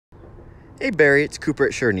Hey Barry, it's Cooper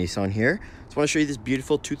at Sure Nissan here. Just want to show you this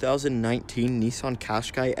beautiful 2019 Nissan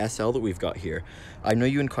Qashqai SL that we've got here. I know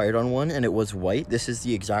you inquired on one and it was white. This is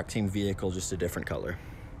the exact same vehicle, just a different color.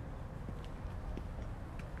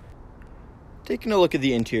 Taking a look at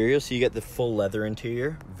the interior, so you get the full leather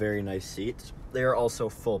interior, very nice seats. They are also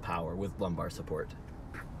full power with lumbar support.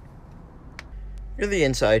 Near the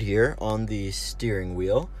inside here on the steering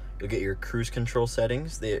wheel, you'll get your cruise control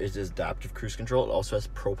settings. It is adaptive cruise control. It also has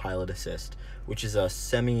ProPilot Assist, which is a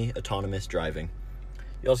semi-autonomous driving.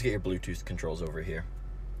 You also get your Bluetooth controls over here.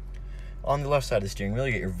 On the left side of the steering wheel,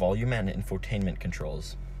 you get your volume and infotainment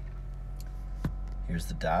controls. Here's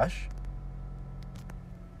the dash.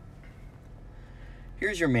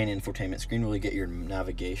 Here's your main infotainment screen where you get your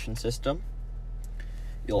navigation system.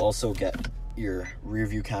 You'll also get your rear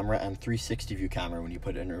view camera and 360 view camera when you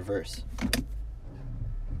put it in reverse.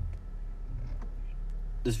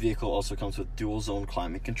 This vehicle also comes with dual zone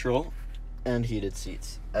climate control and heated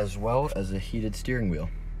seats, as well as a heated steering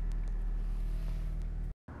wheel.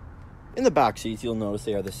 In the back seats, you'll notice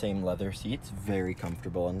they are the same leather seats, very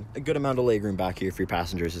comfortable, and a good amount of legroom back here for your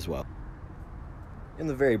passengers as well. In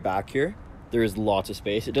the very back here, there is lots of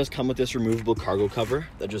space. It does come with this removable cargo cover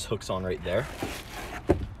that just hooks on right there.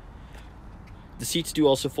 The seats do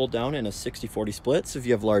also fold down in a 60-40 split, so if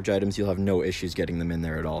you have large items, you'll have no issues getting them in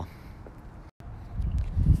there at all.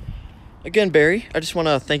 Again, Barry, I just want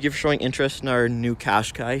to thank you for showing interest in our new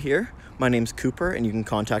Qashqai here. My name's Cooper, and you can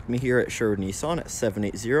contact me here at Sherwood Nissan at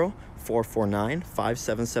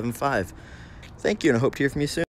 780-449-5775. Thank you, and I hope to hear from you soon.